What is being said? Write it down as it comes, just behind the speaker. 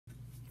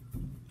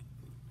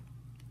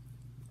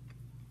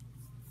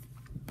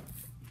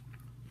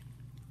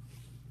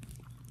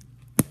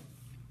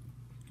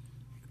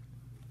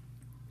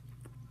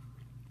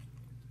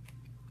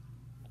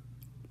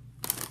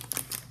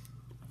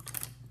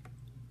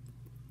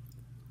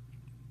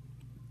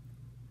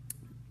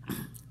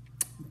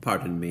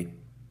Pardon me.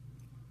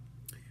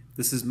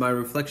 This is my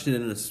reflection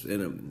in a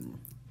spoon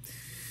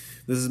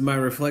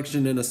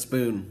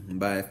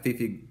by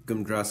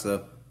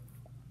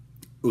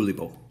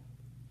Fifigumdrasa-Oolipo.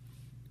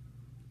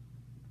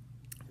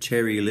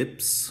 Cherry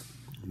lips,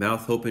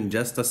 mouth open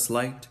just a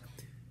slight,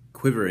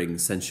 quivering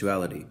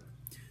sensuality.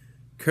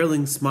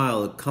 Curling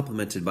smile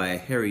complemented by a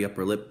hairy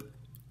upper lip,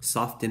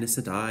 soft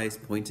innocent eyes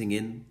pointing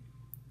in.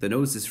 The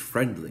nose is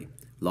friendly,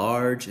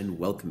 large and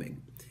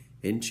welcoming,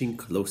 inching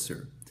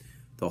closer.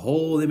 The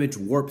whole image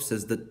warps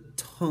as the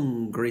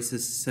tongue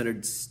graces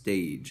centered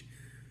stage.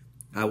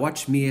 I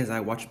watch me as I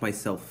watch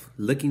myself,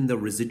 licking the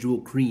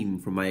residual cream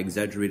from my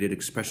exaggerated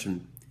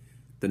expression.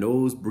 The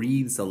nose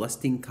breathes a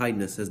lusting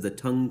kindness as the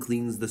tongue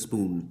cleans the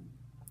spoon.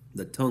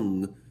 The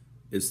tongue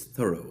is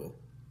thorough.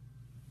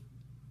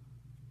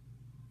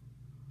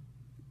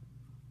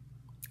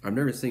 I've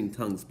never seen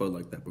tongue spelled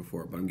like that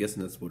before, but I'm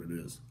guessing that's what it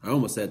is. I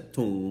almost said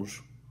tounge.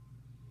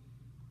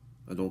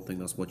 I don't think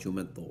that's what you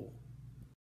meant, though.